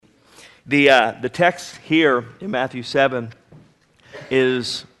The text here in Matthew 7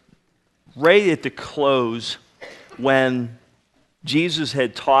 is right at the close when Jesus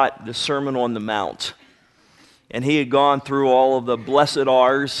had taught the Sermon on the Mount. And he had gone through all of the blessed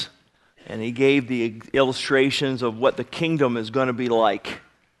R's, and he gave the illustrations of what the kingdom is going to be like.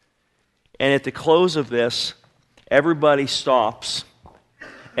 And at the close of this, everybody stops.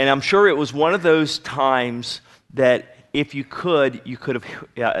 And I'm sure it was one of those times that if you could have,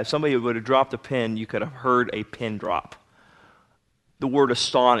 if somebody would have dropped a pin, you could have heard a pin drop. The word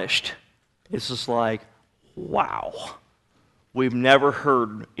astonished. It's just like, wow. We've never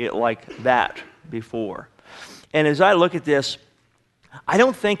heard it like that before. And as I look at this, I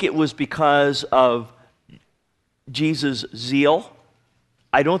don't think it was because of Jesus' zeal.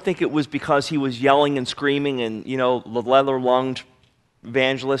 I don't think it was because he was yelling and screaming and, the leather-lunged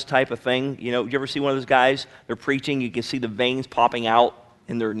evangelist type of thing. You ever see one of those guys? They're preaching, you can see the veins popping out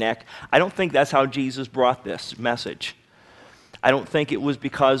in their neck. I don't think that's how Jesus brought this message. I don't think it was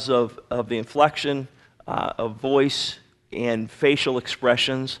because of the inflection of voice and facial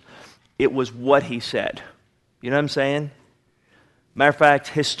expressions. It was what he said. You know what I'm saying? Matter of fact,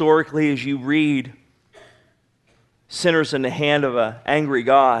 historically, as you read sinners in the hand of an angry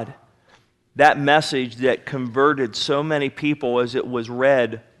God, that message that converted so many people as it was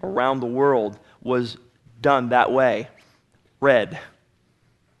read around the world was done that way, read.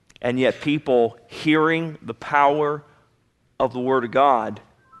 And yet people hearing the power of the Word of God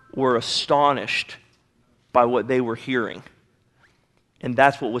were astonished by what they were hearing. And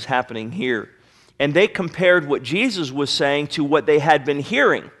that's what was happening here. And they compared what Jesus was saying to what they had been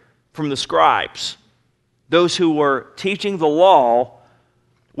hearing from the scribes. Those who were teaching the law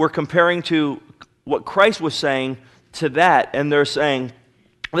were comparing to what Christ was saying to that, and they're saying,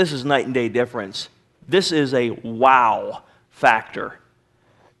 this is night and day difference. This is a wow factor.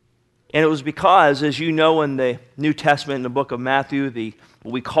 And it was because, as you know, in the New Testament, in the book of Matthew,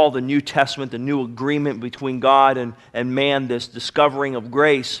 what we call the New Testament, the new agreement between God and man, this discovering of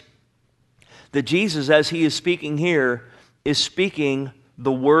grace, that Jesus, as he is speaking here, is speaking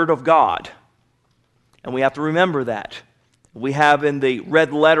the Word of God. And we have to remember that. We have in the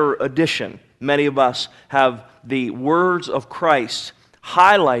red letter edition, many of us have the words of Christ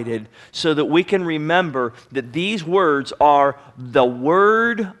highlighted so that we can remember that these words are the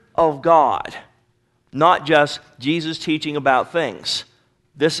Word of God, not just Jesus teaching about things.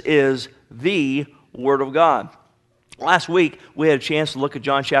 This is the Word of God. Last week, we had a chance to look at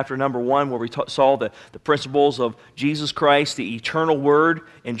John chapter number 1, where we saw the principles of Jesus Christ, the eternal Word,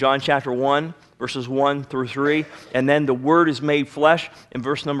 in John chapter 1, verses 1 through 3. And then the Word is made flesh in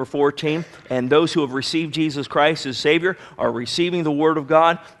verse number 14. And those who have received Jesus Christ as Savior are receiving the Word of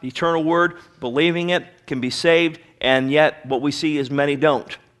God, the eternal Word, believing it, can be saved, and yet what we see is many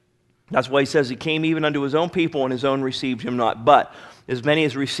don't. That's why he says he came even unto his own people, and his own received him not. But as many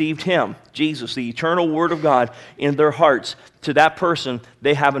as received him, Jesus, the eternal Word of God, in their hearts, to that person,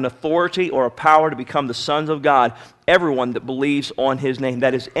 they have an authority or a power to become the sons of God. Everyone that believes on his name.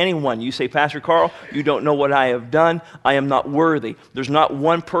 That is anyone. You say, Pastor Carl, you don't know what I have done. I am not worthy. There's not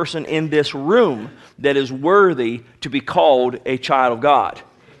one person in this room that is worthy to be called a child of God.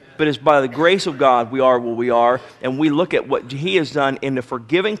 But it's by the grace of God we are what we are, and we look at what he has done in the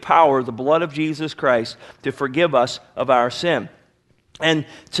forgiving power of the blood of Jesus Christ to forgive us of our sin. And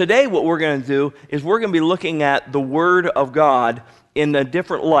today what we're going to do is we're going to be looking at the Word of God in a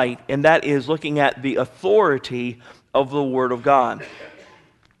different light, and that is looking at the authority of the Word of God.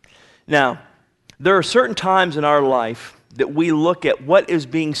 Now, there are certain times in our life that we look at what is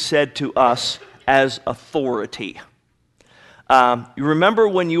being said to us as authority. You remember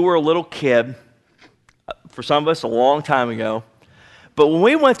when you were a little kid, for some of us a long time ago, but when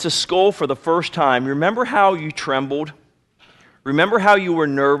we went to school for the first time, remember how you trembled? Remember how you were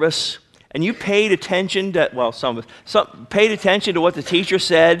nervous? And you paid attention to, well, some of us, paid attention to what the teacher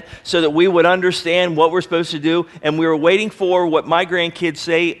said so that we would understand what we're supposed to do, and we were waiting for what my grandkids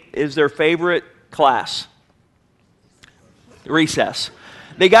say is their favorite class. Recess.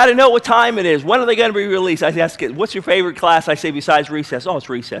 They got to know what time it is. When are they going to be released? I ask kids, what's your favorite class? I say, besides recess. Oh, it's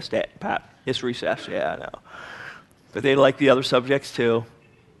recess, Dad, Pat. It's recess. Yeah, I know. But they like the other subjects too.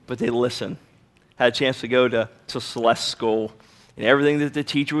 But they listen. Had a chance to go to Celeste school. And everything that the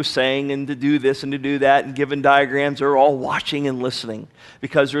teacher was saying, and to do this and to do that, and giving diagrams, they're all watching and listening.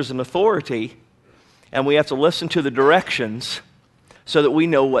 Because there's an authority, and we have to listen to the directions so that we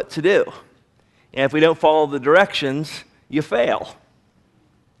know what to do. And if we don't follow the directions, you fail.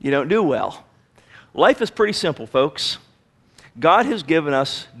 You don't do well. Life is pretty simple, folks. God has given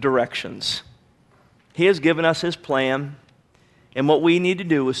us directions. He has given us his plan. And what we need to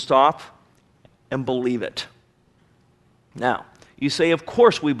do is stop and believe it. Now, you say, of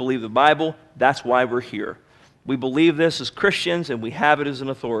course we believe the Bible. That's why we're here. We believe this as Christians, and we have it as an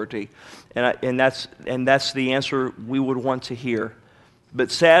authority. And that's the answer we would want to hear.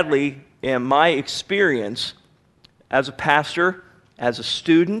 But sadly, in my experience, as a pastor, as a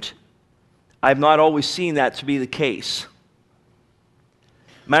student, I've not always seen that to be the case.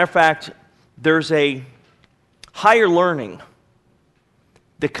 Matter of fact, there's a higher learning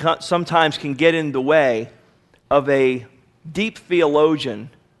that sometimes can get in the way of a deep theologian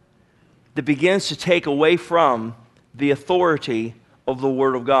that begins to take away from the authority of the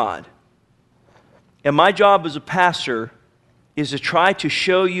Word of God. And my job as a pastor is to try to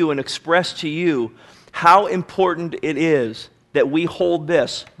show you and express to you how important it is that we hold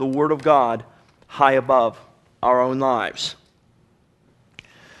this, the Word of God, high above our own lives.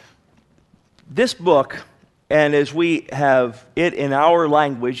 This book, and as we have it in our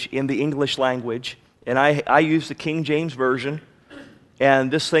language, in the English language, and I use the King James Version,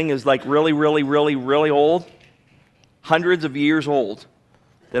 and this thing is like really, really, really, really old, hundreds of years old,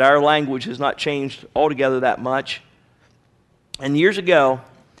 that our language has not changed altogether that much. And years ago,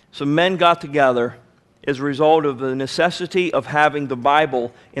 some men got together as a result of the necessity of having the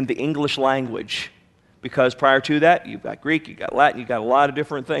Bible in the English language. Because prior to that, you've got Greek, you've got Latin, you've got a lot of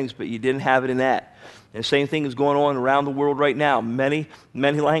different things, but you didn't have it in that. And the same thing is going on around the world right now. Many,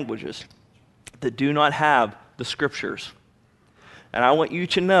 many languages that do not have the Scriptures. And I want you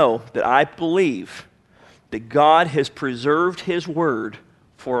to know that I believe that God has preserved His Word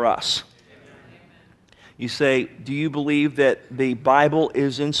for us. You say, do you believe that the Bible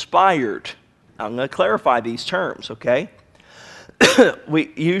is inspired? I'm going to clarify these terms, okay?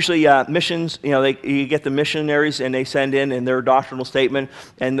 We usually, missions, you get the missionaries and they send in their doctrinal statement,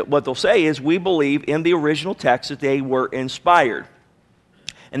 and what they'll say is, we believe in the original text that they were inspired.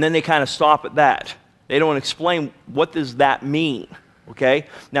 And then they kind of stop at that. They don't explain what does that mean, okay?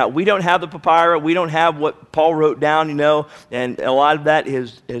 Now, we don't have the papyri, we don't have what Paul wrote down, and a lot of that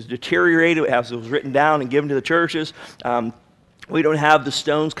is deteriorated as it was written down and given to the churches. We don't have the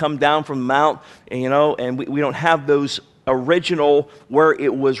stones come down from the mount, and we don't have those original where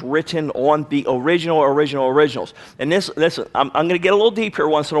it was written on the originals. And this I'm going to get a little deep here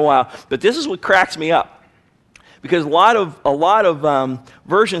once in a while, but this is what cracks me up. Because a lot of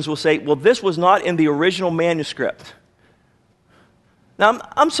versions will say, well, this was not in the original manuscript. Now,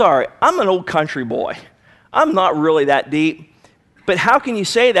 I'm sorry, I'm an old country boy. I'm not really that deep. But how can you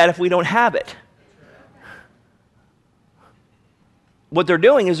say that if we don't have it? What they're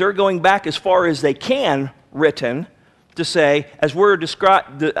doing is they're going back as far as they can written to say, as we're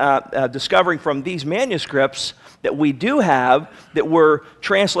discovering from these manuscripts that we do have, that were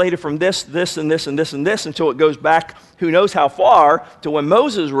translated from this, and this, and this, and this, until it goes back who knows how far to when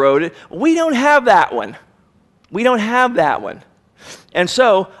Moses wrote it. We don't have that one. We don't have that one. And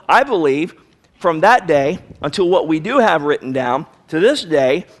so I believe from that day until what we do have written down to this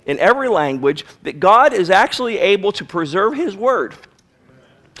day in every language, that God is actually able to preserve His Word.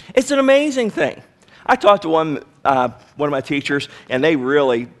 It's an amazing thing. I talked to one of my teachers, and they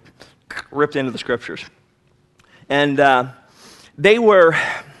really ripped into the Scriptures. And they were,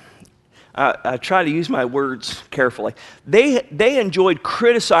 I try to use my words carefully, they enjoyed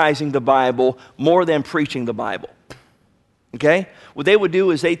criticizing the Bible more than preaching the Bible. Okay? What they would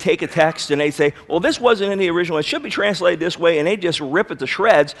do is they take a text and they say, well, this wasn't in the original, it should be translated this way, and they just rip it to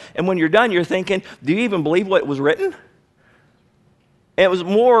shreds, and when you're done, you're thinking, do you even believe what was written? And it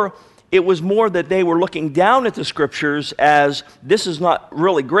was more that they were looking down at the Scriptures as, this is not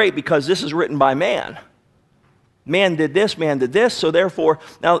really great because this is written by man. Man did this, so therefore,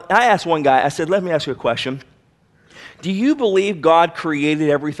 now I asked one guy, I said, let me ask you a question. Do you believe God created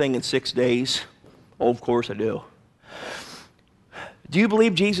everything in 6 days? Oh, of course I do. Do you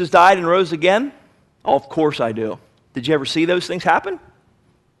believe Jesus died and rose again? Oh, of course I do. Did you ever see those things happen?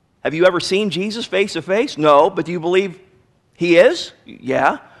 Have you ever seen Jesus face to face? No, but do you believe He is?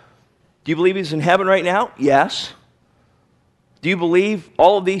 Yeah. Do you believe He's in heaven right now? Yes. Do you believe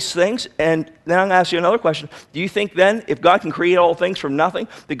all of these things? And then I'm going to ask you another question. Do you think then, if God can create all things from nothing,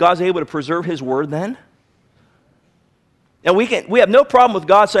 that God's able to preserve His Word then? And we have no problem with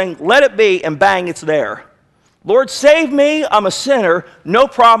God saying, let it be, and bang, it's there. Lord, save me, I'm a sinner. No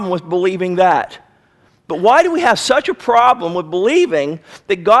problem with believing that. But why do we have such a problem with believing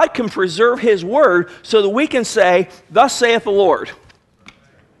that God can preserve His Word so that we can say, thus saith the Lord?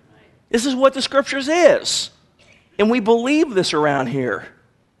 This is what the Scriptures is. And we believe this around here.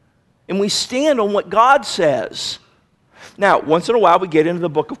 And we stand on what God says. Now, once in a while we get into the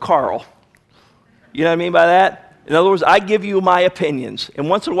book of Carl. You know what I mean by that? In other words, I give you my opinions. And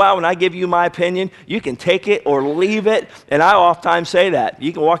once in a while, when I give you my opinion, you can take it or leave it. And I oftentimes say that.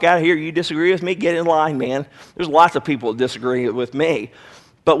 You can walk out of here, you disagree with me, get in line, man. There's lots of people that disagree with me.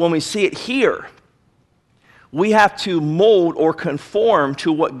 But when we see it here, we have to mold or conform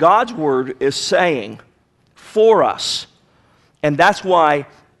to what God's word is saying for us. And that's why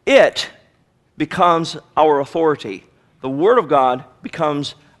it becomes our authority. The word of God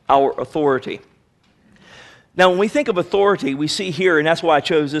becomes our authority. Now, when we think of authority, we see here, and that's why I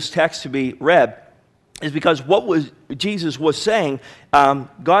chose this text to be read, is because what Jesus was saying,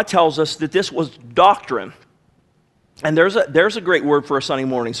 God tells us that this was doctrine. And there's a great word for a Sunday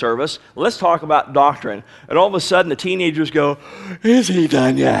morning service. Let's talk about doctrine. And all of a sudden, the teenagers go, is he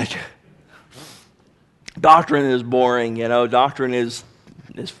done yet? Doctrine is boring, Doctrine is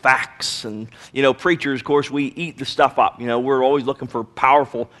facts. And, preachers, of course, we eat the stuff up. We're always looking for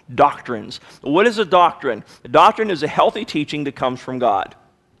powerful doctrines. What is a doctrine? A doctrine is a healthy teaching that comes from God.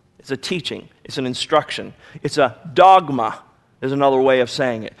 It's a teaching. It's an instruction. It's a dogma, is another way of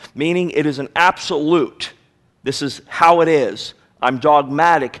saying it, meaning it is an absolute. This is how it is. I'm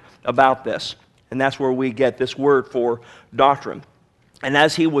dogmatic about this. And that's where we get this word for doctrine. And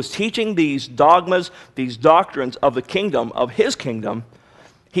as he was teaching these dogmas, these doctrines of the kingdom, of his kingdom,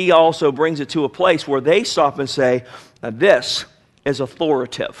 he also brings it to a place where they stop and say, now this is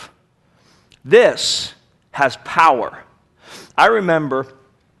authoritative. This has power. I remember,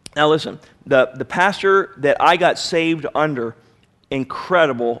 now listen, the pastor that I got saved under,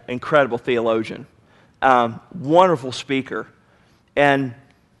 incredible theologian, wonderful speaker. And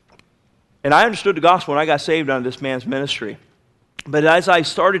I understood the gospel when I got saved under this man's ministry. But as I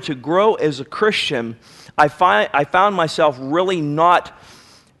started to grow as a Christian, I found myself really not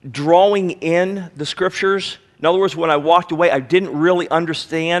drawing in the scriptures. In other words, when I walked away, I didn't really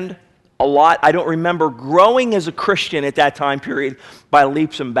understand a lot. I don't remember growing as a Christian at that time period by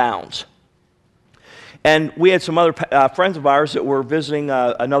leaps and bounds. And we had some other friends of ours that were visiting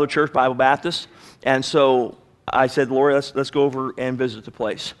another church, Bible Baptist. And so I said, Lori, let's go over and visit the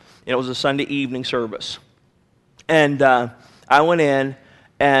place. And it was a Sunday evening service. And I went in,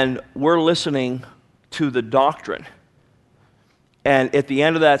 and we're listening to the doctrine. And at the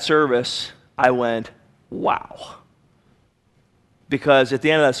end of that service, I went, wow. Because at the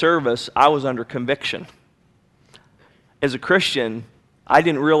end of that service, I was under conviction. As a Christian, I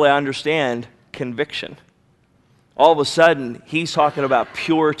didn't really understand conviction. All of a sudden, he's talking about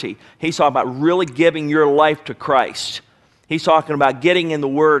purity. He's talking about really giving your life to Christ. He's talking about getting in the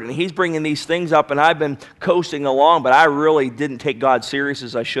Word, and he's bringing these things up, and I've been coasting along, but I really didn't take God serious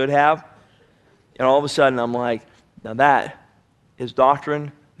as I should have. And all of a sudden, I'm like, now that is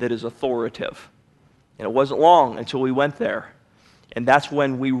doctrine that is authoritative. And it wasn't long until we went there. And that's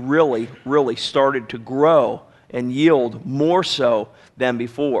when we really started to grow and yield more so than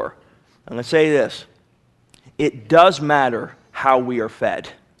before. I'm going to say this. It does matter how we are fed.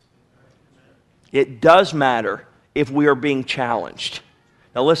 It does matter if we are being challenged.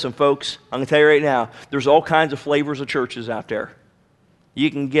 Now listen, folks, I'm going to tell you right now, there's all kinds of flavors of churches out there. You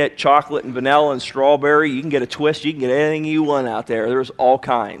can get chocolate and vanilla and strawberry. You can get a twist. You can get anything you want out there. There's all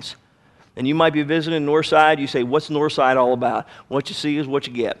kinds. And you might be visiting Northside. You say, what's Northside all about? What you see is what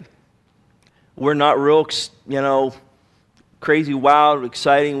you get. We're not real, crazy, wild,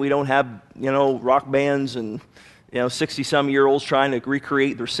 exciting. We don't have, rock bands and, 60-some-year-olds trying to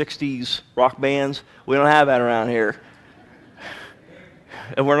recreate their 60s rock bands. We don't have that around here.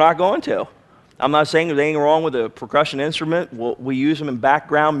 And we're not going to. I'm not saying there's anything wrong with a percussion instrument. We use them in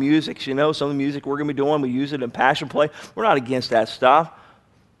background music. Some of the music we're going to be doing, we use it in passion play. We're not against that stuff.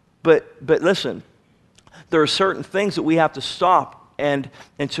 But listen, there are certain things that we have to stop. And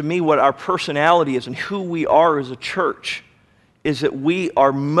to me, what our personality is and who we are as a church is that we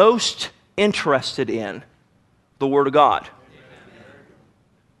are most interested in the Word of God.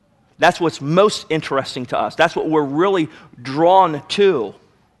 That's what's most interesting to us. That's what we're really drawn to,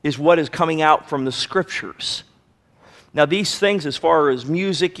 is what is coming out from the Scriptures. Now, these things, as far as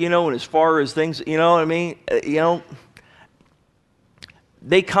music, and as far as things, you know what I mean?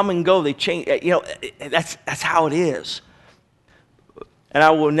 They come and go. They change. That's how it is. And I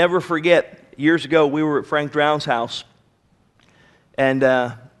will never forget, years ago, we were at Frank Drown's house. And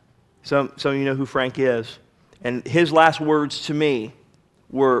some of you know who Frank is. And his last words to me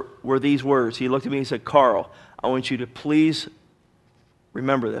were these words. He looked at me and said, Carl, I want you to please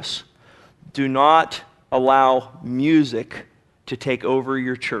remember this. Do not allow music to take over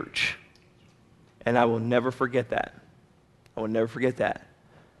your church. And I will never forget that. I will never forget that.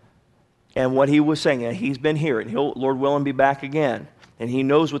 And what he was saying, and he's been here, and he'll, Lord willing, be back again. And he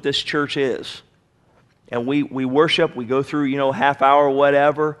knows what this church is. and we worship, we go through, half hour,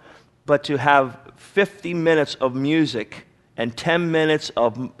 whatever, but to have 50 minutes of music and 10 minutes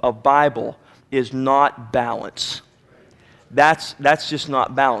of Bible is not balance. That's just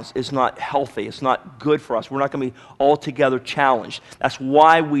not balanced. It's not healthy. It's not good for us. We're not going to be altogether challenged. That's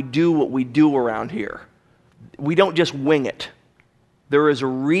why we do what we do around here. We don't just wing it. There is a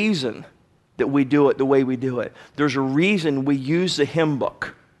reason that we do it the way we do it. There's a reason we use the hymn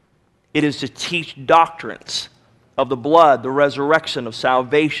book. It is to teach doctrines of the blood, the resurrection, of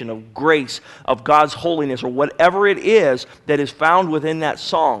salvation, of grace, of God's holiness, or whatever it is that is found within that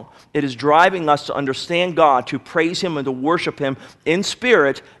song. It is driving us to understand God, to praise Him, and to worship Him in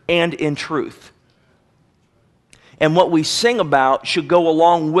spirit and in truth. And what we sing about should go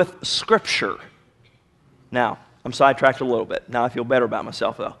along with Scripture. Now, I'm sidetracked a little bit. Now I feel better about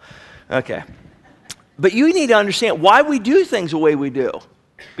myself, though. Okay. But you need to understand why we do things the way we do.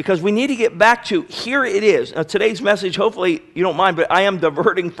 Because we need to get back to, here it is. Now, today's message, hopefully you don't mind, but I am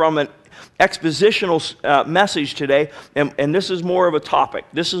diverting from an expositional message today, and this is more of a topic.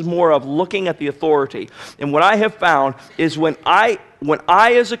 This is more of looking at the authority. And what I have found is when I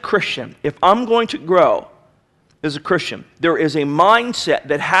as a Christian, if I'm going to grow as a Christian, there is a mindset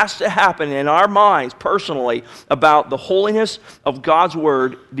that has to happen in our minds personally about the holiness of God's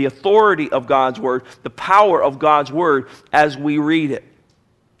Word, the authority of God's Word, the power of God's Word as we read it.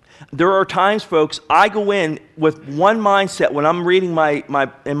 There are times, folks, I go in with one mindset when I'm reading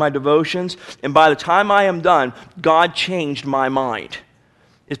in my devotions, and by the time I am done, God changed my mind.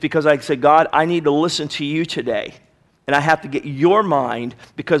 It's because I said, God, I need to listen to you today, and I have to get your mind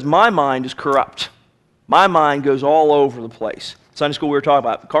because my mind is corrupt. My mind goes all over the place. Sunday school we were talking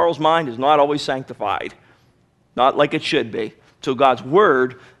about, Carl's mind is not always sanctified, not like it should be. So God's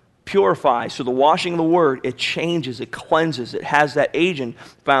Word purifies. So the washing of the Word, it changes, it cleanses, it has that agent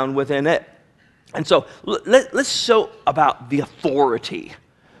found within it. And so let's show about the authority.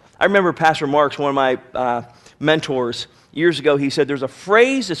 I remember Pastor Marks, one of my mentors, years ago, he said there's a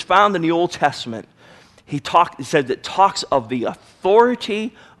phrase that's found in the Old Testament. He said that talks of the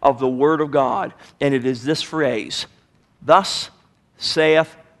authority of the Word of God, and it is this phrase, "Thus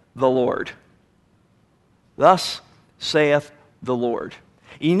saith the Lord." Thus saith the Lord.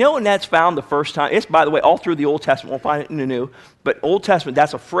 You know when that's found the first time? It's, by the way, all through the Old Testament. We'll find it in the New. But Old Testament,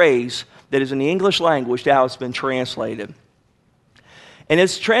 that's a phrase that is in the English language to how it's been translated. And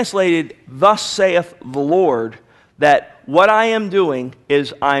it's translated, "Thus saith the Lord," that what I am doing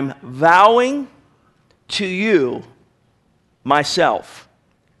is I'm vowing to you myself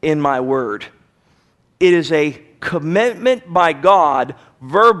in my word. It is a commitment by God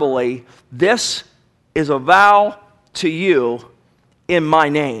verbally. This is a vow to you in my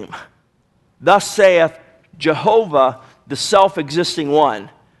name. Thus saith Jehovah, the self-existing one.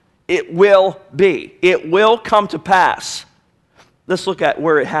 It will be. It will come to pass. Let's look at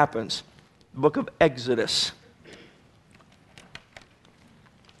where it happens. The book of Exodus.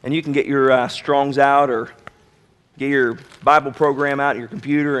 And you can get your Strongs out or get your Bible program out on your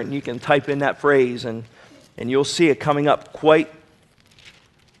computer, and you can type in that phrase, and you'll see it coming up quite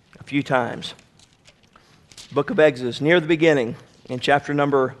a few times. Book of Exodus, near the beginning, in chapter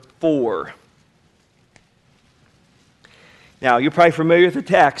number 4. Now, you're probably familiar with the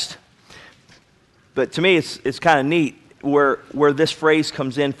text, but to me it's kind of neat where this phrase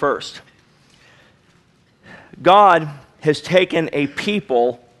comes in first. God has taken a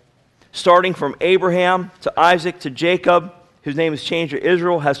people, starting from Abraham to Isaac to Jacob, whose name is changed to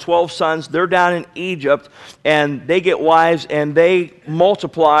Israel, has 12 sons. They're down in Egypt, and they get wives, and they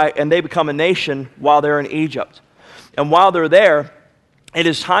multiply, and they become a nation while they're in Egypt. And while they're there, it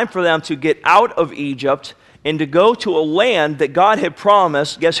is time for them to get out of Egypt and to go to a land that God had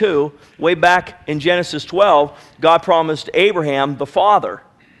promised. Guess who? Way back in Genesis 12, God promised Abraham, the father.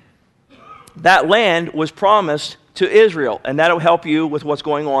 That land was promised to Israel, and that'll help you with what's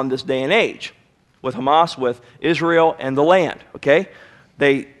going on this day and age, with Hamas, with Israel, and the land, okay?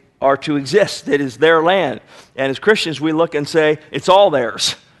 They are to exist. It is their land. And as Christians, we look and say, it's all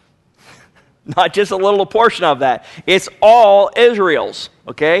theirs. Not just a little portion of that. It's all Israel's,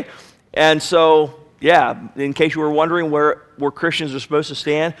 okay? And so, yeah, in case you were wondering where Christians are supposed to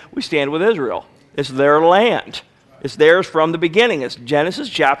stand, we stand with Israel. It's their land. It's theirs from the beginning. It's Genesis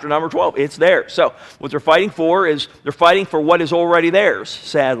chapter number 12. It's theirs. So what they're fighting for is they're fighting for what is already theirs,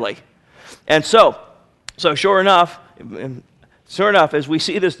 sadly. And so sure enough, as we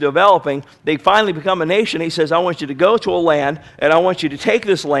see this developing, they finally become a nation. He says, I want you to go to a land, and I want you to take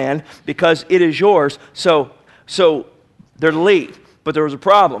this land because it is yours. So they're to leave. But there was a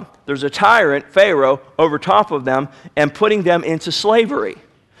problem. There's a tyrant, Pharaoh, over top of them and putting them into slavery.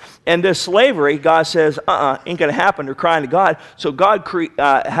 And this slavery, God says, ain't going to happen. They're crying to God. So God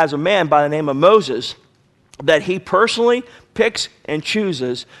has a man by the name of Moses that he personally picks and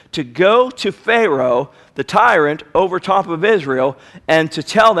chooses to go to Pharaoh, the tyrant over top of Israel, and to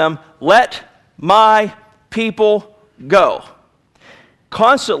tell them, let my people go.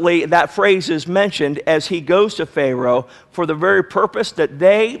 Constantly, that phrase is mentioned as he goes to Pharaoh for the very purpose that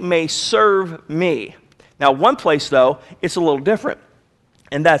they may serve me. Now, one place, though, it's a little different,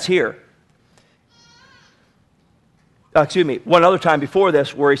 and that's here. One other time before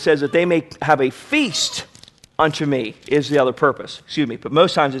this where he says that they may have a feast unto me is the other purpose. But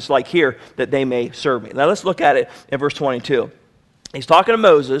most times it's like here, that they may serve me. Now, let's look at it in verse 22. He's talking to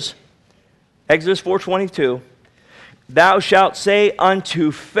Moses, Exodus 4:22. Thou shalt say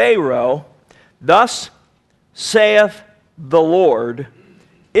unto Pharaoh, thus saith the Lord,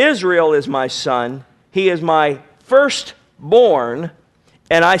 Israel is my son, he is my firstborn,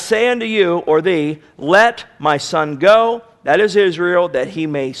 and I say unto you, or thee, let my son go, that is Israel, that he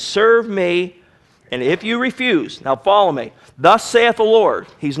may serve me. And if you refuse, now follow me, thus saith the Lord,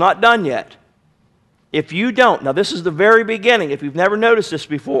 he's not done yet. If you don't, now this is the very beginning, if you've never noticed this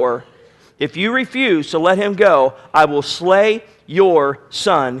before, if you refuse to let him go, I will slay your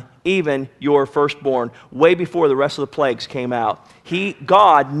son, even your firstborn, way before the rest of the plagues came out.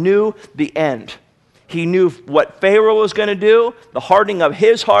 God knew the end. He knew what Pharaoh was going to do, the hardening of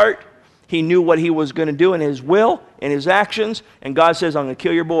his heart. He knew what he was going to do in his will, in his actions. And God says, I'm going to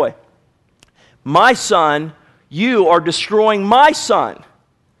kill your boy. My son, you are destroying my son.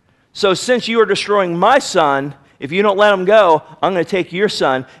 So since you are destroying my son, if you don't let him go, I'm going to take your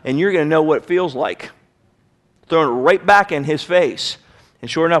son, and you're going to know what it feels like. Throwing it right back in his face. And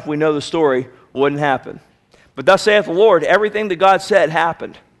sure enough, we know the story wouldn't happen. But thus saith the Lord, everything that God said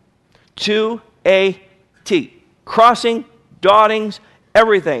happened. To a T. Crossing, dottings,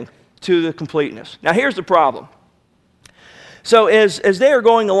 everything to the completeness. Now here's the problem. So as they are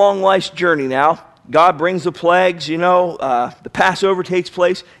going along life's journey now, God brings the plagues, the Passover takes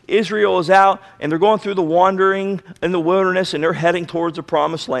place. Israel is out, and they're going through the wandering in the wilderness, and they're heading towards the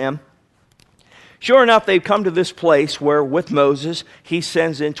promised land. Sure enough, they've come to this place where, with Moses, he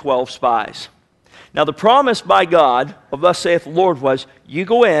sends in 12 spies. Now, the promise by God of thus saith the Lord was, you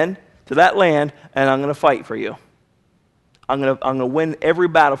go in to that land, and I'm going to fight for you. I'm going to win every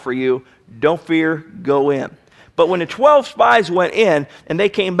battle for you. Don't fear, go in. But when the 12 spies went in and they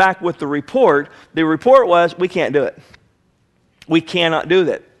came back with the report was, we can't do it. We cannot do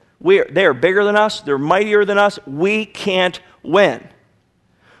that. They are bigger than us. They're mightier than us. We can't win.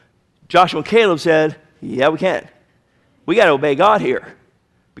 Joshua and Caleb said, yeah, we can. We got to obey God here.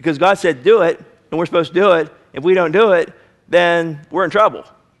 Because God said do it, and we're supposed to do it. If we don't do it, then we're in trouble.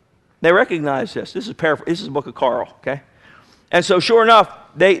 They recognize this. This is the book of Carl, okay? And so sure enough,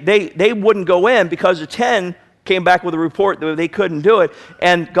 they wouldn't go in because the 10 came back with a report that they couldn't do it.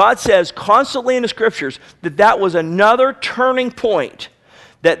 And God says constantly in the scriptures that was another turning point.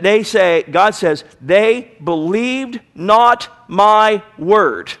 That God says, they believed not my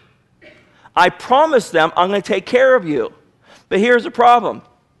word. I promised them I'm going to take care of you. But here's the problem.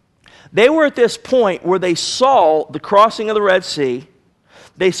 They were at this point where they saw the crossing of the Red Sea.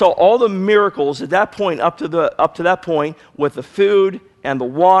 They saw all the miracles at that point, up to that point, with the food and the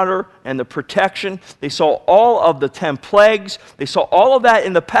water and the protection. They saw all of the 10 plagues. They saw all of that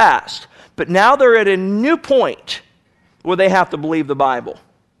in the past. But now they're at a new point where they have to believe the Bible.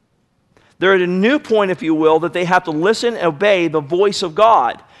 They're at a new point, if you will, that they have to listen and obey the voice of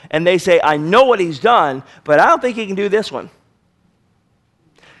God. And they say, I know what he's done, but I don't think he can do this one.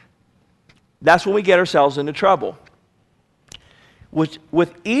 That's when we get ourselves into trouble.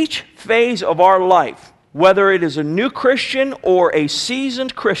 With each phase of our life, whether it is a new Christian or a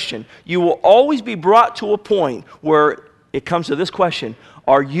seasoned Christian, you will always be brought to a point where it comes to this question: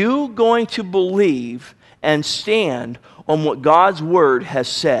 are you going to believe and stand on what God's word has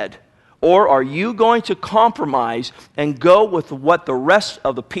said? Or are you going to compromise and go with what the rest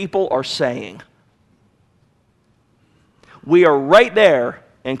of the people are saying? We are right there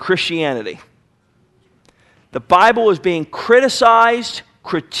in Christianity. The Bible is being criticized,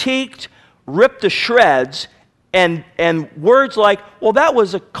 critiqued, ripped to shreds, and words like, well, that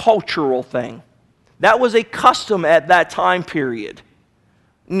was a cultural thing. That was a custom at that time period.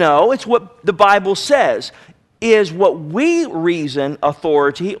 No, it's what the Bible says. Is what we reason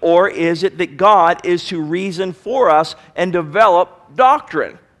authority, or is it that God is to reason for us and develop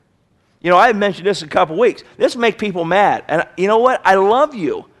doctrine? I mentioned this in a couple weeks. This makes people mad. And you know what? I love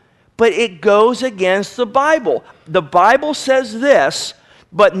you. But it goes against the Bible. The Bible says this.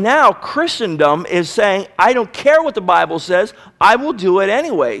 But now Christendom is saying, I don't care what the Bible says, I will do it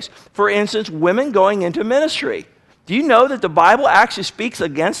anyways. For instance, women going into ministry. Do you know that the Bible actually speaks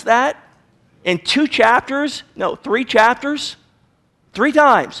against that? In 3 chapters? 3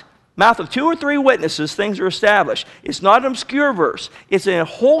 times. Mouth of 2 or 3 witnesses, things are established. It's not an obscure verse. It's in a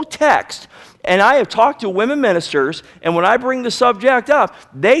whole text. And I have talked to women ministers, and when I bring the subject up,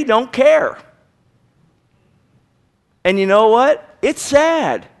 they don't care. And you know what? It's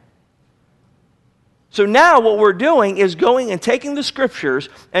sad. So now what we're doing is going and taking the scriptures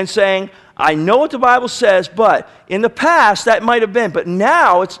and saying, I know what the Bible says, but in the past that might have been, but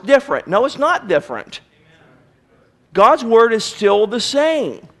now it's different. No, it's not different. God's word is still the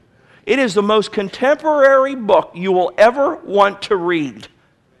same. It is the most contemporary book you will ever want to read.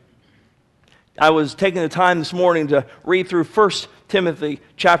 I was taking the time this morning to read through 1 Timothy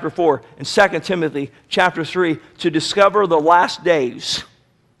chapter 4 and 2 Timothy chapter 3 to discover the last days,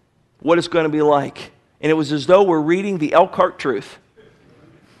 what it's going to be like. And it was as though we're reading the Elkhart truth.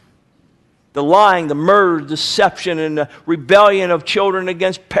 The lying, the murder, deception, and the rebellion of children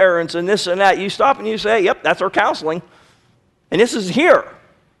against parents and this and that. You stop and you say, yep, that's our counseling. And this is here.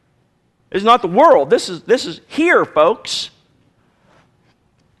 It's not the world. This is here, folks.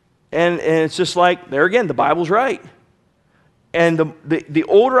 And it's just like, there again, the Bible's right. And the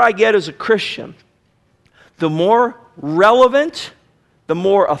older I get as a Christian, the more relevant, the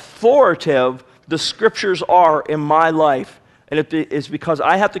more authoritative the scriptures are in my life. And it's because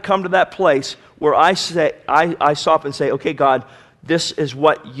I have to come to that place where I stop and say, okay, God, this is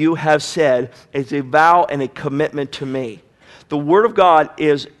what you have said. It's a vow and a commitment to me. The Word of God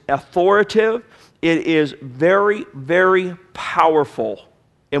is authoritative. It is very, very powerful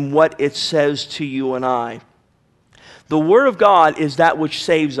in what it says to you and I. The Word of God is that which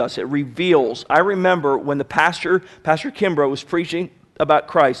saves us. It reveals. I remember when the Pastor Kimbrough was preaching about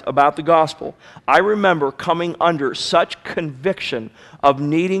Christ, about the gospel, I remember coming under such conviction of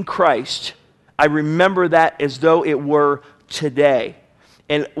needing Christ. I remember that as though it were today.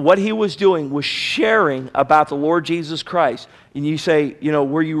 And what he was doing was sharing about the Lord Jesus Christ. And you say,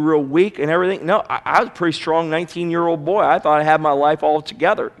 were you real weak and everything? No, I was a pretty strong 19-year-old boy. I thought I had my life all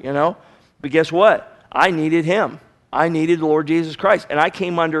together, But guess what? I needed him. I needed the Lord Jesus Christ. And I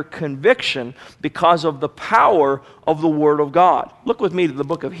came under conviction because of the power of the Word of God. Look with me to the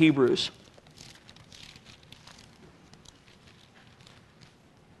book of Hebrews.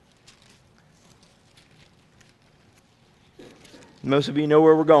 Most of you know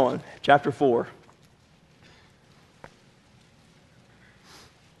where we're going. Chapter 4.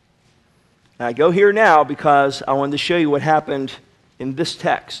 Now, I go here now because I wanted to show you what happened in this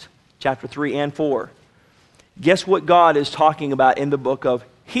text, chapter 3 and 4. Guess what God is talking about in the book of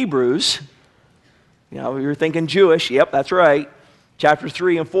Hebrews? You're thinking Jewish. Yep, that's right. Chapter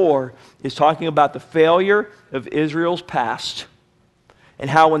 3 and 4 is talking about the failure of Israel's past and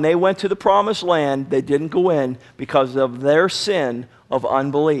how when they went to the promised land, they didn't go in because of their sin of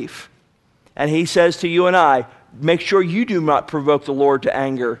unbelief. And he says to you and I, make sure you do not provoke the Lord to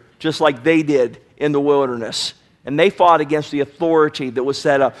anger, just like they did in the wilderness. And they fought against the authority that was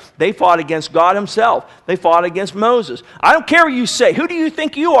set up. They fought against God himself. They fought against Moses. I don't care what you say. Who do you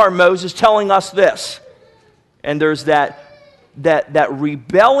think you are, Moses, telling us this? And there's that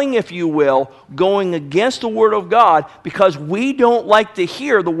rebelling, if you will, going against the Word of God because we don't like to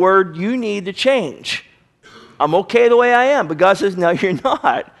hear the word, you need to change. I'm okay the way I am. But God says, no, you're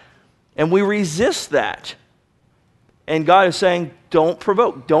not. And we resist that. And God is saying, don't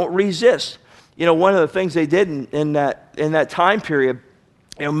provoke, don't resist. One of the things they did in that time period,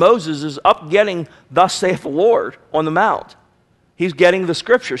 Moses is up getting, thus saith the Lord, on the mount. He's getting the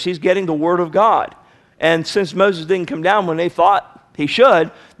scriptures. He's getting the Word of God. And since Moses didn't come down when they thought he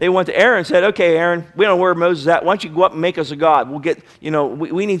should, they went to Aaron and said, okay, Aaron, we don't know where Moses is at. Why don't you go up and make us a god? We'll get,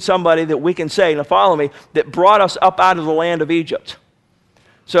 we need somebody that we can say, now follow me, that brought us up out of the land of Egypt.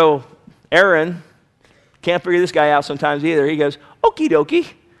 So Aaron can't figure this guy out sometimes either. He goes, okie dokie.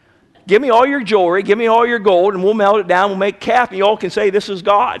 Give me all your jewelry, give me all your gold, and we'll melt it down, we'll make a calf, and you all can say this is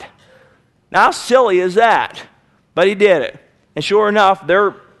God. Now, how silly is that? But he did it. And sure enough,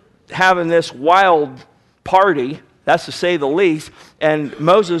 they're having this wild party, that's to say the least, and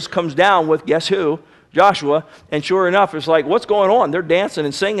Moses comes down with, guess who? Joshua. And sure enough, it's like, what's going on? They're dancing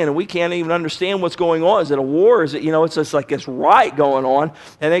and singing, and we can't even understand what's going on. Is it a war? Is it, it's just like this riot going on.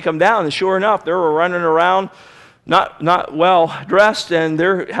 And they come down, and sure enough, they're running around, not well dressed, and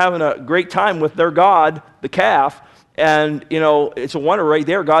they're having a great time with their God, the calf. And, it's a wonder right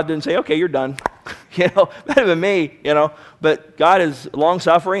there. God didn't say, okay, you're done. That'd have been me, But God is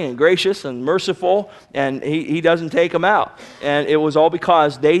long-suffering and gracious and merciful, and he doesn't take them out. And it was all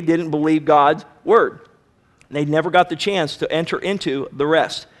because they didn't believe God's word. They never got the chance to enter into the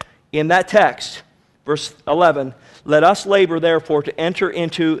rest. In that text, verse 11, let us labor therefore to enter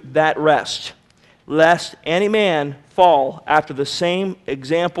into that rest, lest any man fall after the same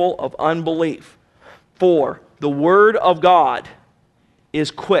example of unbelief. For the word of God is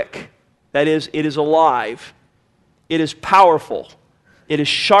quick. That is, it is alive. It is powerful. It is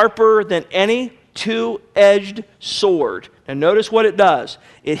sharper than any two-edged sword. And notice what it does.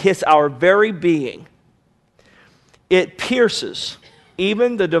 It hits our very being. It pierces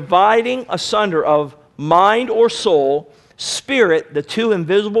even the dividing asunder of mind or soul, spirit, the two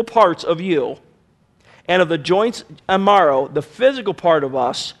invisible parts of you, and of the joints and marrow, the physical part of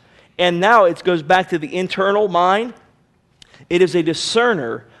us. And now it goes back to the internal mind. It is a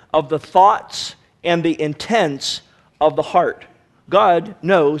discerner of the thoughts and the intents of the heart. God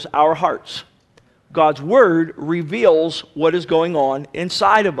knows our hearts. God's word reveals what is going on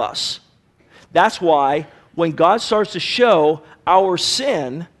inside of us. That's why when God starts to show our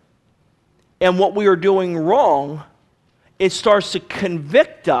sin and what we are doing wrong, it starts to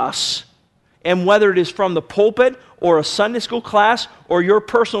convict us. And whether it is from the pulpit or a Sunday school class or your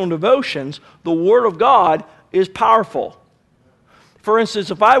personal devotions, the Word of God is powerful. For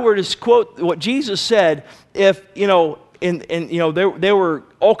instance, if I were to quote what Jesus said, if, there were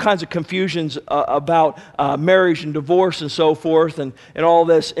all kinds of confusions about marriage and divorce and so forth and all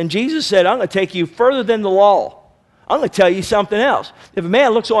this. And Jesus said, I'm going to take you further than the law. I'm going to tell you something else. If a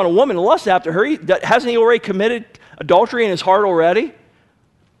man looks on a woman and lusts after her, hasn't he already committed adultery in his heart already?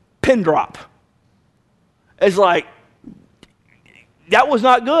 Pin drop. It's like, that was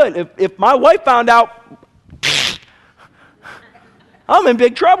not good. If my wife found out, I'm in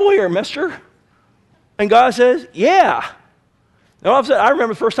big trouble here, mister. And God says, yeah. And all of a sudden, I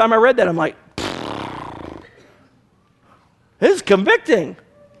remember the first time I read that, I'm like, this is convicting.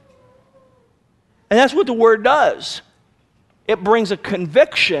 And that's what the Word does. It brings a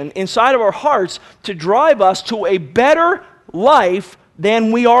conviction inside of our hearts to drive us to a better life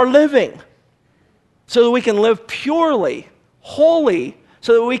than we are living, so that we can live purely, holy,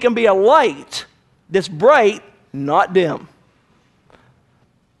 so that we can be a light that's bright, not dim.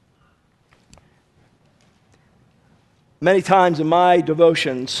 Many times in my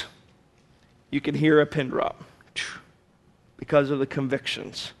devotions, you can hear a pin drop because of the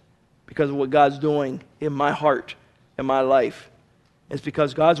convictions, because of what God's doing in my heart, in my life. It's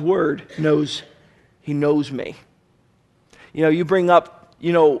because God's Word knows, He knows me. You bring up,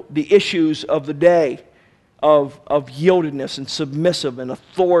 the issues of the day of yieldedness and submissive and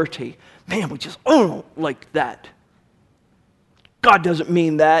authority. Man, we just, don't like that. God doesn't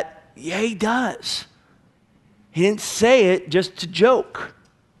mean that. Yeah, He does. He didn't say it just to joke.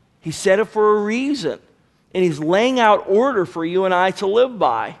 He said it for a reason. And He's laying out order for you and I to live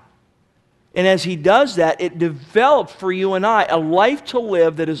by. And as He does that, it develops for you and I a life to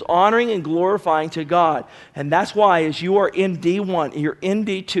live that is honoring and glorifying to God. And that's why as you are in D1, you're in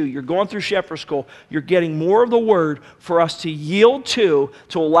D2, you're going through shepherd school, you're getting more of the Word for us to yield to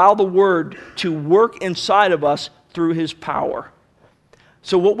allow the Word to work inside of us through His power.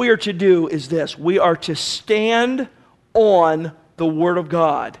 So what we are to do is this. We are to stand on the Word of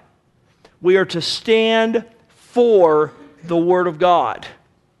God. We are to stand for the Word of God.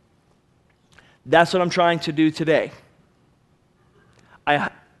 That's what I'm trying to do today.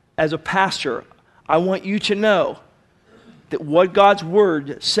 As a pastor, I want you to know that what God's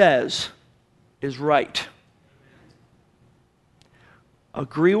Word says is right.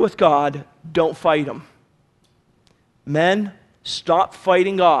 Agree with God, don't fight Him. Men, stop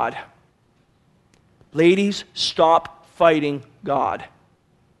fighting God. Ladies, stop fighting God.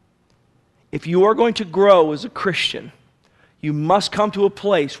 If you are going to grow as a Christian, you must come to a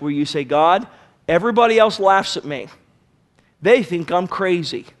place where you say, God, everybody else laughs at me. They think I'm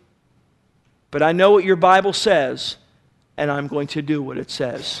crazy. But I know what your Bible says, and I'm going to do what it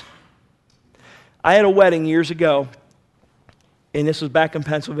says. I had a wedding years ago, and this was back in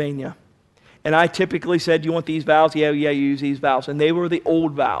Pennsylvania. And I typically said, do you want these vows? Yeah, you use these vows. And they were the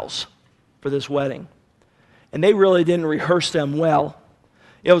old vows for this wedding. And they really didn't rehearse them well.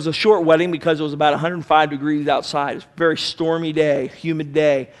 It was a short wedding because it was about 105 degrees outside. It was a very stormy day, humid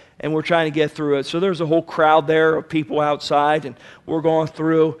day, and we're trying to get through it. So there's a whole crowd there of people outside, and we're going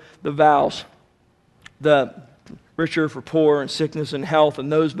through the vows. The richer for poor and sickness and health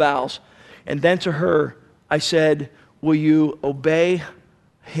and those vows. And then to her, I said, will you obey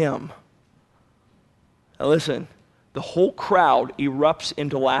him? Now listen, the whole crowd erupts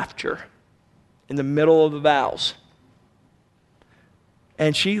into laughter. in the middle of the vows.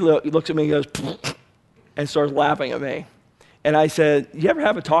 And she looks at me and goes, and starts laughing at me. And I said, you ever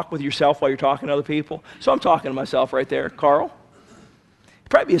have a talk with yourself while you're talking to other people? So I'm talking to myself right there. Carl, it'd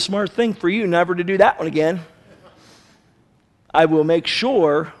probably be a smart thing for you never to do that one again. I will make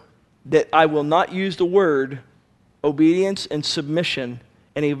sure that I will not use the word obedience and submission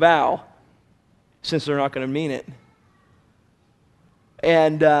in a vow, since they're not going to mean it.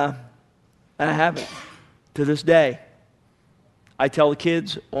 And I haven't to this day. I tell the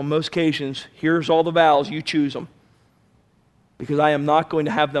kids on most occasions, here's all the vows, you choose them. Because I am not going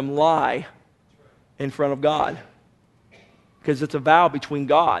to have them lie in front of God. Because it's a vow between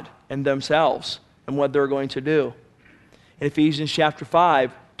God and themselves and what they're going to do. And Ephesians chapter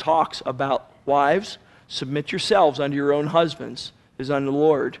 5 talks about wives, submit yourselves unto your own husbands as unto the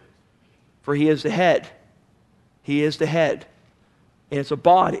Lord. For he is the head. He is the head. And it's a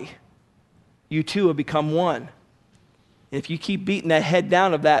body. You two have become one. And if you keep beating that head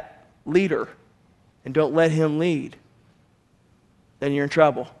down of that leader and don't let him lead, then you're in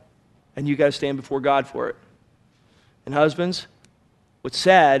trouble. And you got to stand before God for it. And husbands, what's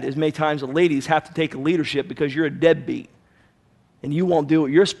sad is many times the ladies have to take the leadership because you're a deadbeat. And you won't do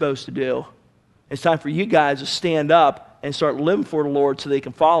what you're supposed to do. It's time for you guys to stand up and start living for the Lord so they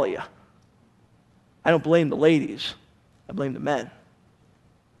can follow you. I don't blame the ladies. I blame the men.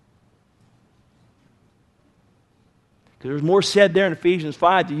 Because there's more said there in Ephesians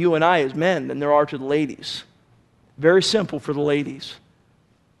 5 to you and I as men than there are to the ladies. Very simple for the ladies.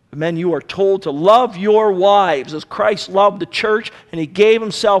 The men, you are told to love your wives as Christ loved the church and he gave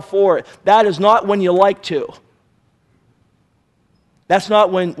himself for it. That is not when you like to. That's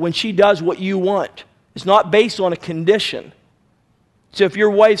not when she does what you want. It's not based on a condition. So if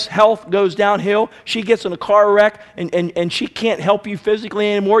your wife's health goes downhill, she gets in a car wreck and she can't help you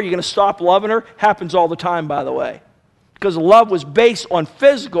physically anymore, you're going to stop loving her? Happens all the time, by the way. Because love was based on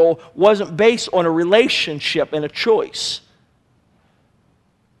physical, wasn't based on a relationship and a choice.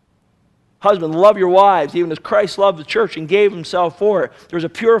 Husband, love your wives, even as Christ loved the church and gave himself for it. There's a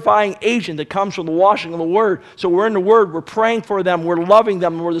purifying agent that comes from the washing of the Word. So we're in the Word, we're praying for them, we're loving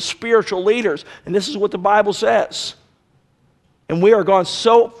them, we're the spiritual leaders. And this is what the Bible says. And we are gone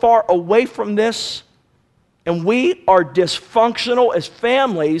so far away from this, and we are dysfunctional as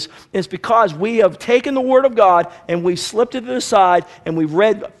families. It's because we have taken the Word of God and we've slipped it to the side and we've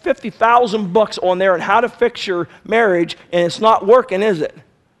read 50,000 books on there on how to fix your marriage, and it's not working, is it?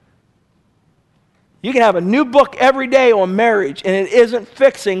 You can have a new book every day on marriage, and it isn't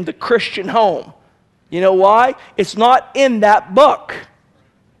fixing the Christian home. You know why? It's not in that book.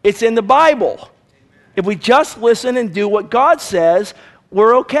 It's in the Bible. If we just listen and do what God says,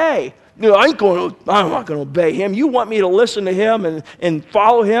 we're okay. You know, I'm not going to obey him. You want me to listen to him and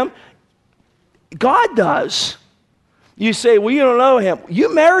follow him? God does. You say, well, you don't know him.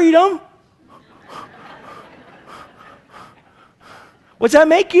 You married him. What's that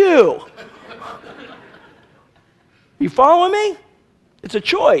make you? You following me? It's a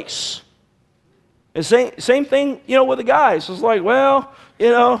choice. The same thing, with the guys. It's like, well,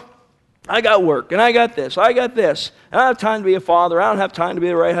 I got work, and I got this, I got this. I don't have time to be a father. I don't have time to be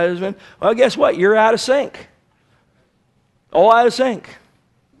the right husband. Well, guess what? You're out of sync. All out of sync.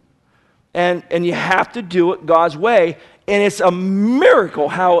 And you have to do it God's way, and it's a miracle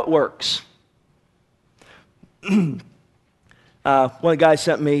how it works. One of the guys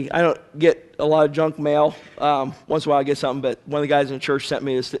sent me, I don't get a lot of junk mail. Once in a while I get something, but one of the guys in the church sent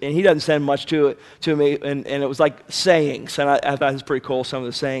me this, and he doesn't send much to me, and it was like sayings, and I thought it was pretty cool, some of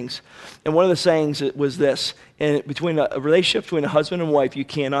the sayings. And one of the sayings was this: and between a relationship between a husband and wife, you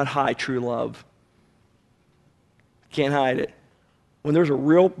cannot hide true love. Can't hide it. When there's a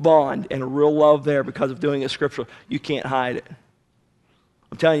real bond and a real love there because of doing it scriptural, you can't hide it.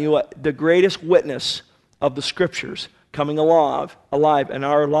 I'm telling you what, the greatest witness of the scriptures coming alive in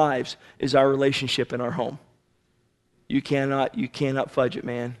our lives is our relationship in our home. You cannot fudge it,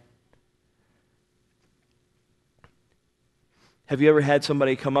 man. Have you ever had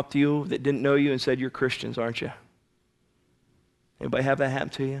somebody come up to you that didn't know you and said, you're Christians, aren't you? Anybody have that happen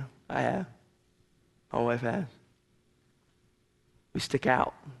to you? I have. My wife has. We stick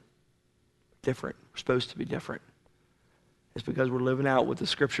out. Different. We're supposed to be different. It's because we're living out what the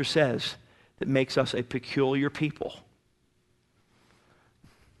scripture says that makes us a peculiar people.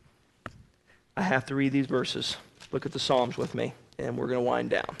 I have to read these verses. Look at the Psalms with me, and we're going to wind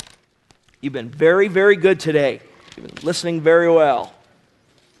down. You've been very, very good today. You've been listening very well.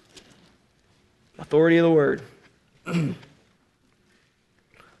 Authority of the Word.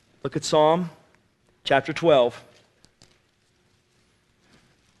 Look at Psalm chapter 12.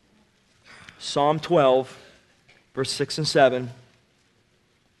 Psalm 12, verse 6 and 7.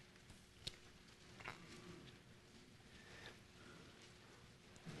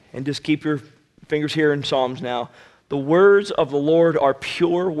 And just keep your fingers here in Psalms now. The words of the Lord are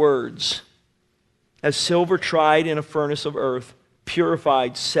pure words, as silver tried in a furnace of earth,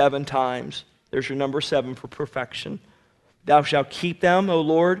 purified 7 times. There's your number 7 for perfection. Thou shalt keep them, O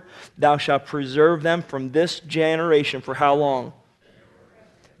Lord. Thou shalt preserve them from this generation. For how long?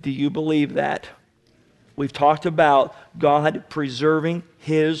 Do you believe that? We've talked about God preserving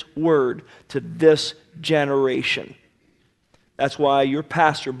His word to this generation. That's why your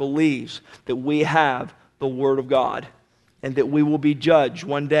pastor believes that we have the Word of God and that we will be judged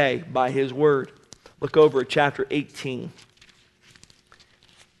one day by His Word. Look over at chapter 18,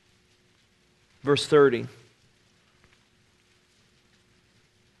 verse 30.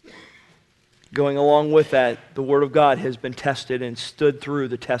 Going along with that, the Word of God has been tested and stood through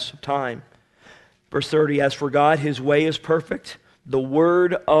the test of time. Verse 30, as for God, His way is perfect. The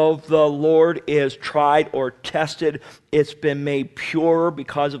word of the Lord is tried or tested. It's been made purer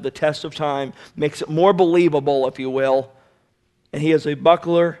because of the test of time. Makes it more believable, if you will. And He is a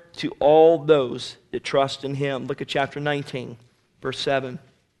buckler to all those that trust in Him. Look at chapter 19, verse 7.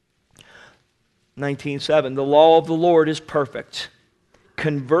 19:7. The law of the Lord is perfect,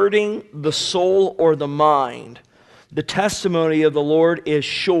 converting the soul or the mind. The testimony of the Lord is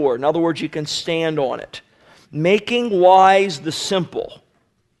sure. In other words, you can stand on it. Making wise the simple.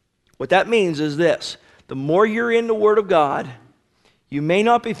 What that means is this. The more you're in the Word of God, you may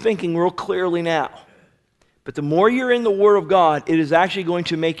not be thinking real clearly now, but the more you're in the Word of God, it is actually going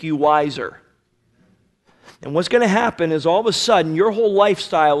to make you wiser. And what's going to happen is all of a sudden, your whole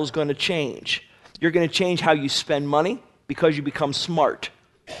lifestyle is going to change. You're going to change how you spend money because you become smart.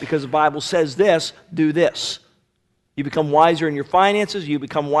 Because the Bible says this, do this. You become wiser in your finances. You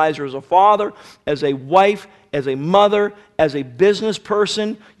become wiser as a father, as a wife, as a mother, as a business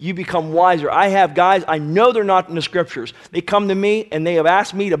person. You become wiser. I have guys, I know they're not in the Scriptures. They come to me and they have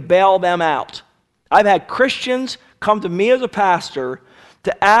asked me to bail them out. I've had Christians come to me as a pastor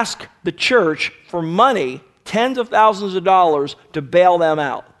to ask the church for money, tens of thousands of dollars, to bail them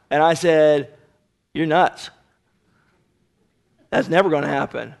out. And I said, you're nuts. That's never going to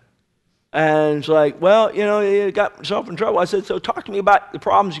happen. And it's like, well, you know, you got yourself in trouble. I said, so talk to me about the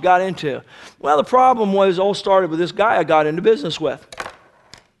problems you got into. Well, the problem was all started with this guy I got into business with.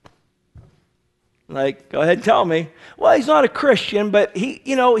 Like, go ahead and tell me. Well, he's not a Christian, but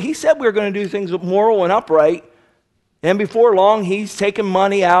he said we were going to do things moral and upright. And before long, he's taking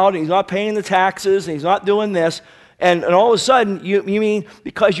money out, and he's not paying the taxes, and he's not doing this. And all of a sudden, you mean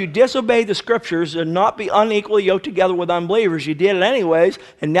because you disobeyed the Scriptures and not be unequally yoked together with unbelievers, you did it anyways,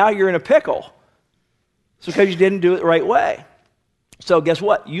 and now you're in a pickle. It's because you didn't do it the right way. So guess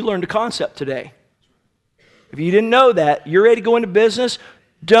what? You learned a concept today. If you didn't know that, you're ready to go into business,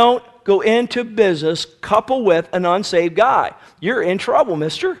 don't go into business coupled with an unsaved guy. You're in trouble,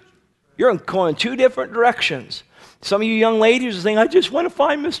 mister. You're going 2 different directions. Some of you young ladies are saying, I just want to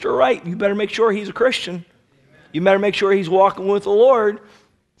find Mr. Right. You better make sure he's a Christian. You better make sure he's walking with the Lord,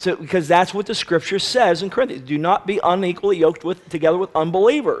 because that's what the Scripture says in Corinthians. Do not be unequally yoked together with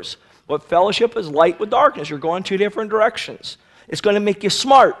unbelievers. What fellowship is light with darkness? You're going 2 different directions. It's going to make you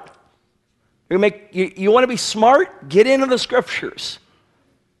smart. You want to be smart? Get into the Scriptures.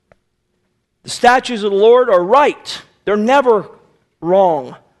 The statutes of the Lord are right. They're never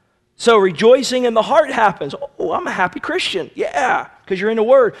wrong. So rejoicing in the heart happens. Oh, I'm a happy Christian. Yeah, because you're in the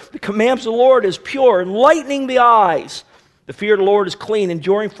Word. The commands of the Lord is pure, enlightening the eyes. The fear of the Lord is clean,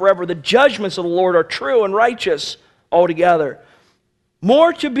 enduring forever. The judgments of the Lord are true and righteous altogether.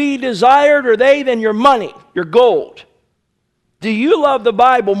 More to be desired are they than your money, your gold. Do you love the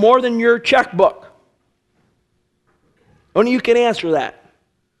Bible more than your checkbook? Only you can answer that.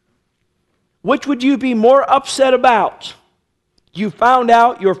 Which would you be more upset about? You found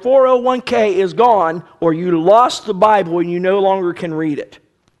out your 401k is gone, or you lost the Bible and you no longer can read it.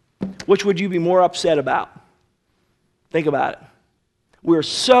 Which would you be more upset about? Think about it. We're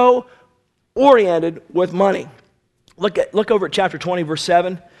so oriented with money. Look over at chapter 20, verse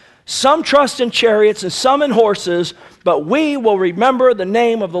 7. Some trust in chariots and some in horses, but we will remember the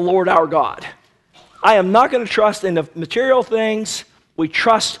name of the Lord our God. I am not going to trust in the material things. We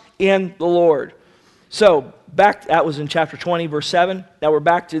trust in the Lord. So, that was in chapter 20, verse 7. Now we're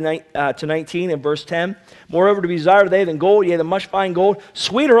back to 19 and verse 10. Moreover, to be desired are they than gold, yea, than much fine gold,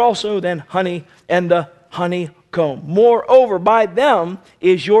 sweeter also than honey and the honeycomb. Moreover, by them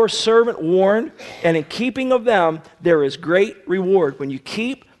is your servant warned, and in keeping of them there is great reward. When you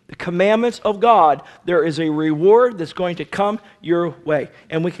keep the commandments of God, there is a reward that's going to come your way.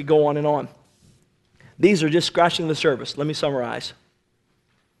 And we could go on and on. These are just scratching the surface. Let me summarize.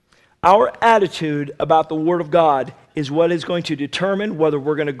 Our attitude about the Word of God is what is going to determine whether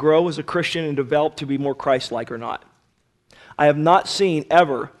we're going to grow as a Christian and develop to be more Christ-like or not. I have not seen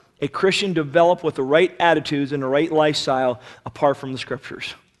ever a Christian develop with the right attitudes and the right lifestyle apart from the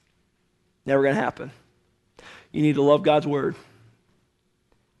Scriptures. Never going to happen. You need to love God's Word.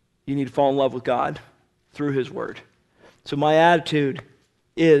 You need to fall in love with God through His Word. So my attitude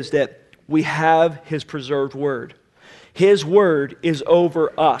is that we have His preserved Word. His Word is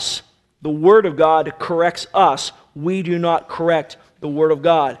over us. The Word of God corrects us. We do not correct the Word of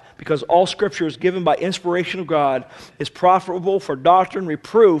God, because all Scripture is given by inspiration of God, is profitable for doctrine,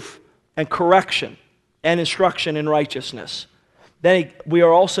 reproof, and correction, and instruction in righteousness. Then we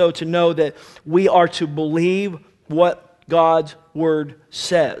are also to know that we are to believe what God's Word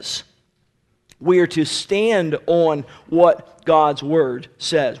says. We are to stand on what God's Word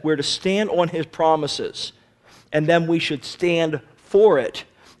says. We're to stand on His promises. And then we should stand for it.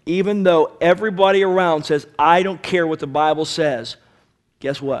 Even though everybody around says, I don't care what the Bible says.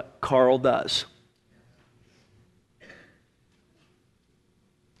 Guess what? Carl does.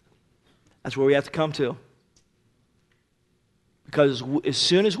 That's where we have to come to. Because as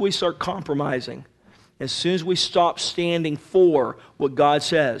soon as we start compromising, as soon as we stop standing for what God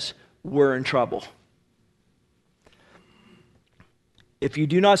says, we're in trouble. If you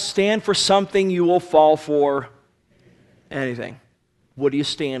do not stand for something, you will fall for anything. What do you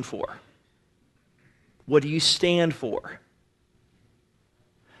stand for? What do you stand for?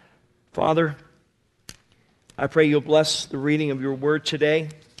 Father, I pray you'll bless the reading of your word today.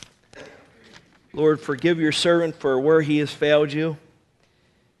 Lord, forgive your servant for where he has failed you.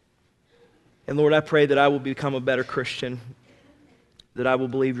 And Lord, I pray that I will become a better Christian, that I will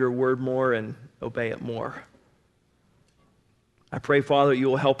believe your word more and obey it more. I pray, Father, you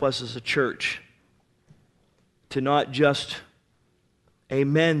will help us as a church to not just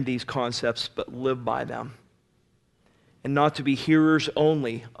amen these concepts, but live by them. And not to be hearers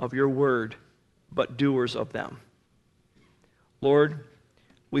only of your word, but doers of them. Lord,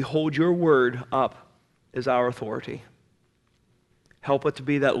 we hold your word up as our authority. Help it to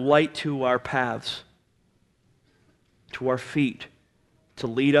be that light to our paths, to our feet, to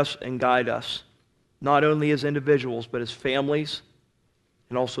lead us and guide us, not only as individuals, but as families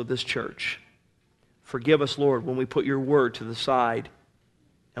and also this church. Forgive us, Lord, when we put your word to the side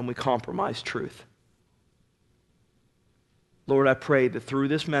and we compromise truth. Lord, I pray that through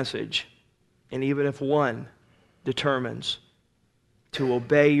this message, and even if one determines to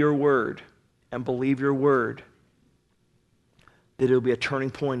obey your word and believe your word, that it will be a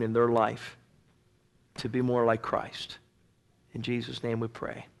turning point in their life to be more like Christ. In Jesus' name we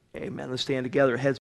pray. Amen. Let's stand together. Heads